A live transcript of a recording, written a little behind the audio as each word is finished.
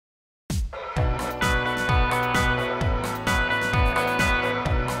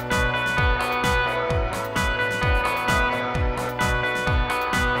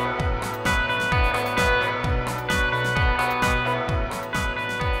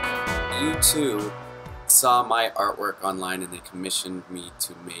you too saw my artwork online and they commissioned me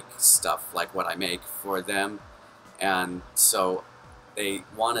to make stuff like what I make for them, and so they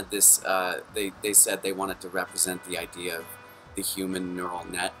wanted this, they said they wanted to represent the idea of the human neural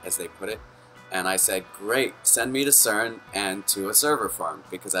net, as they put it, and I said, great, send me to CERN and to a server farm,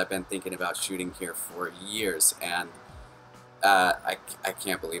 because I've been thinking about shooting here for years, and I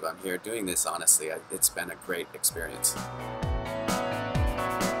can't believe I'm here doing this, honestly. It's been a great experience.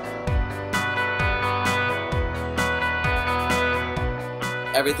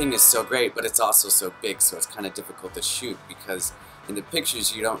 Everything is so great, but it's also so big, so it's kind of difficult to shoot, because in the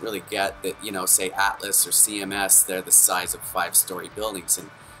pictures you don't really get that, you know, say Atlas or CMS, they're the size of 5-story buildings,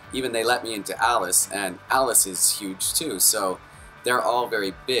 and even they let me into Alice, and Alice is huge too, so they're all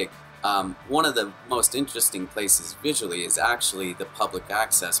very big. One of the most interesting places visually is actually the public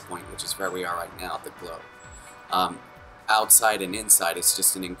access point, which is where we are right now, the globe. Outside and inside, it's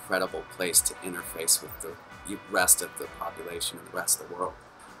just an incredible place to interface with the rest of the population and the rest of the world.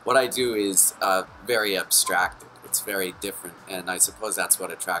 What I do is very abstracted. It's very different, and I suppose that's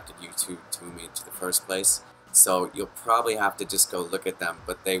what attracted you to me to the first place. So you'll probably have to just go look at them,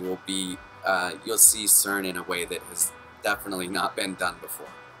 but they will be, you'll see CERN in a way that has definitely not been done before.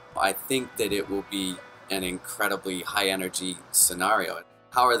 I think that it will be an incredibly high energy scenario.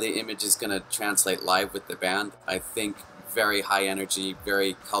 How are the images going to translate live with the band? I think very high energy,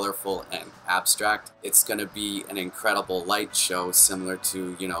 very colorful and abstract. It's going to be an incredible light show, similar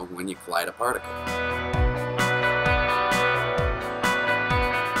to, you know, when you collide a particle.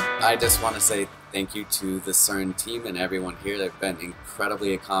 I just want to say thank you to the CERN team and everyone here. They've been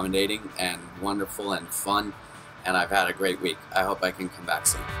incredibly accommodating and wonderful and fun, and I've had a great week. I hope I can come back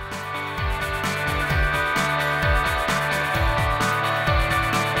soon.